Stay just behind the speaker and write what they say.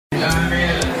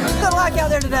What's it like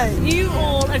out there today? You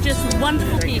all are just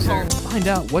wonderful people. Find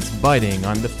out what's biting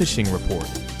on the Fishing Report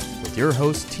with your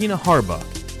host Tina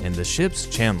Harbuck and the ship's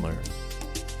Chandler.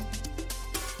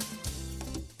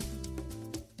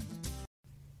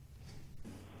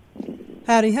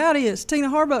 Howdy, howdy, it's Tina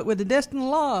Harbuck with the Destiny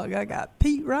Log. I got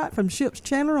Pete Wright from Ship's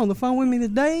Chandler on the phone with me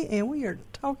today, and we are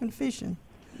talking fishing.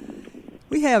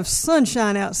 We have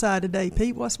sunshine outside today,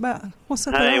 Pete. What's up?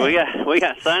 Hey, we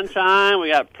got sunshine. We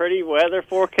got pretty weather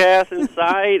forecast in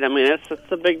sight. I mean,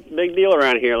 it's a big deal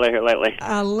around here lately.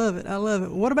 I love it.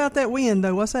 What about that wind,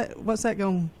 though? What's that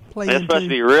going to play into? It's supposed to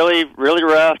be really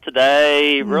rough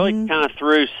today, really kind of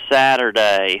through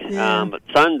Saturday. Yeah. But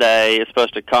Sunday is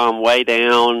supposed to calm way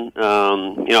down,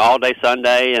 all day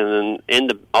Sunday, and then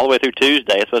all the way through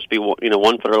Tuesday. It's supposed to be,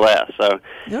 1 foot or less. So,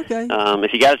 okay.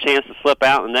 If you got a chance to slip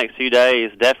out in the next few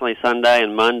days, definitely Sunday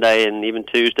and Monday and even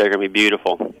Tuesday are going to be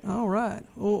beautiful. All right.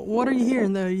 Well, what are you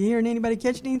hearing, though? Are you hearing anybody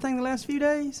catching anything the last few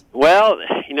days? Well,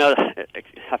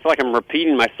 I feel like I'm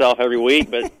repeating myself every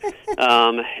week, but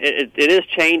it is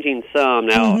changing some.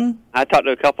 Now, I talked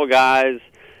to a couple guys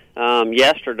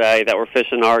yesterday that were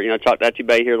fishing our, Choctaw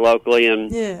Bay here locally, and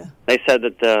they said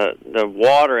that the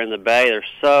water in the bay, there's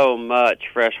so much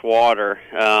fresh water.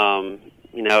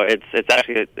 It's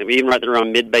actually, even right there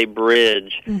on Mid-Bay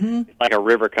Bridge, it's like a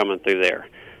river coming through there.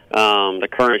 The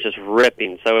current is just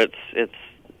ripping, so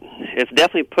it's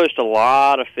definitely pushed a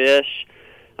lot of fish,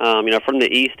 from the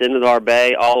east end of our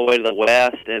bay all the way to the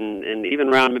west, and even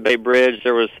around Mid-Bay Bridge,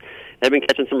 they've been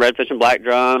catching some redfish and black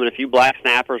drum and a few black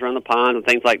snappers around the pond and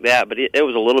things like that, but it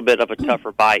was a little bit of a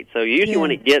tougher bite. So usually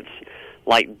when it gets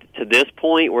like to this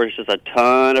point where it's just a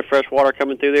ton of fresh water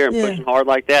coming through there and pushing hard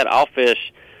like that, I'll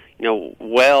fish,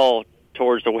 well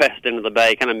towards the west end of the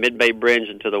bay, kind of Mid-Bay Bridge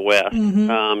into the west. And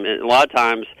a lot of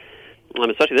times,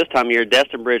 especially this time of year,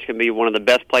 Destin Bridge can be one of the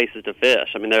best places to fish.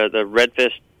 I mean, the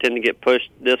redfish tend to get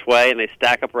pushed this way, and they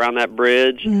stack up around that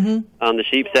bridge. The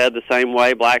sheepshead the same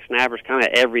way, black snappers, kind of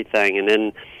everything.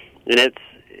 And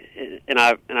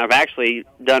I've actually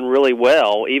done really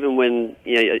well, even when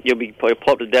you'll pull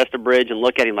up to Destin Bridge and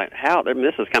look at him like,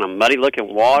 this is kind of muddy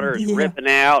looking water, it's ripping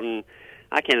out, and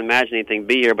I can't imagine anything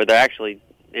be here, but there actually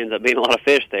ends up being a lot of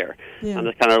fish there. That's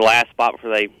kind of their last spot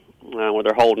before where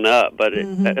they're holding up, but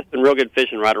it's been real good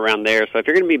fishing right around there. So if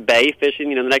you're going to be bay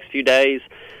fishing, the next few days,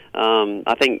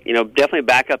 I think definitely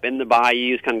back up in the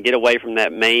bayous, kind of get away from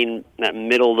that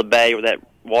middle of the bay where that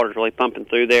water's really pumping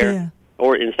through there,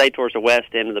 or stay towards the west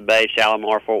end of the bay,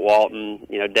 Shalimar, Fort Walton,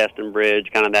 Destin Bridge,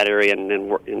 kind of that area, and then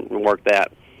work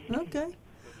that. Okay.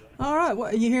 All right. Well,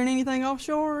 are you hearing anything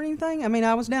offshore or anything? I mean,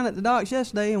 I was down at the docks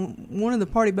yesterday, and one of the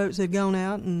party boats had gone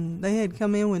out, and they had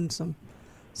come in with some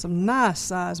nice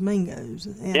sized mingos,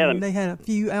 and they had a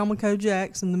few Almaco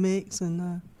jacks in the mix,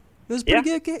 and it was pretty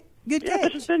good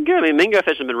catch. It's been good. I mean, mingo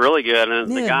fishing has been really good,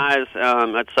 and the guys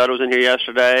at Soto was in here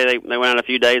yesterday. They went out a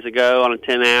few days ago on a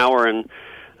 10-hour, and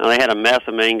they had a mess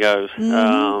of mingos,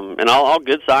 and all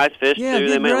good sized fish too.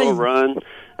 They made a little run.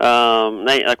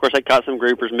 Of course, they caught some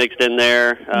groupers mixed in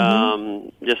there,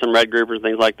 just some red groupers and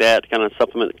things like that to kind of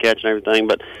supplement the catch and everything.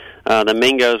 But the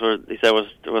mingos was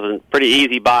a pretty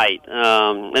easy bite.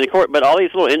 And of course, but all these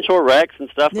little inshore wrecks and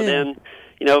stuff within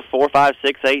 4, 5,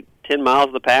 6, 8, 10 miles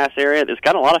of the pass area, it's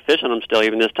got a lot of fish on them still,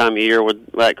 even this time of year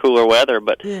with that cooler weather.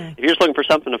 But if you're just looking for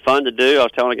something fun to do, I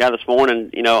was telling a guy this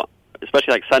morning,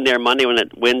 especially like Sunday or Monday when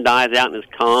that wind dies out and it's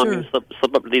calm, you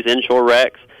slip up to these inshore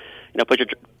wrecks, put your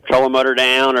trolling motor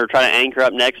down or try to anchor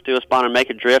up next to a spot and make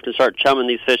a drift and start chumming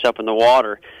these fish up in the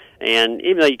water. And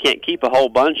even though you can't keep a whole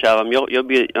bunch of them, you'll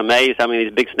be amazed how many of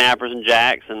these big snappers and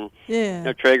jacks and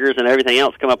triggers and everything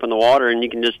else come up in the water, and you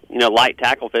can just light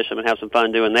tackle fish them and have some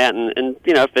fun doing that, and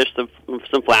fish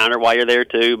some flounder while you're there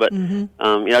too. But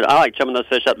I like chumming those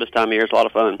fish up this time of year. It's a lot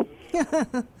of fun.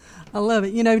 I love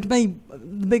it. To me,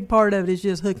 the big part of it is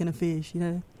just hooking a fish.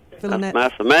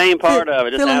 That's the main part of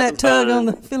it. Just feeling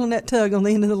that tug on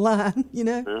the end of the line.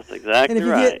 That's exactly and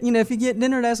right. If you get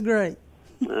dinner, that's great.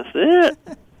 That's it.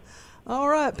 All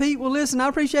right, Pete. Well, listen, I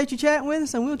appreciate you chatting with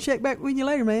us, and we'll check back with you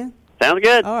later, man. Sounds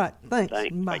good. All right. Thanks.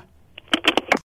 Bye.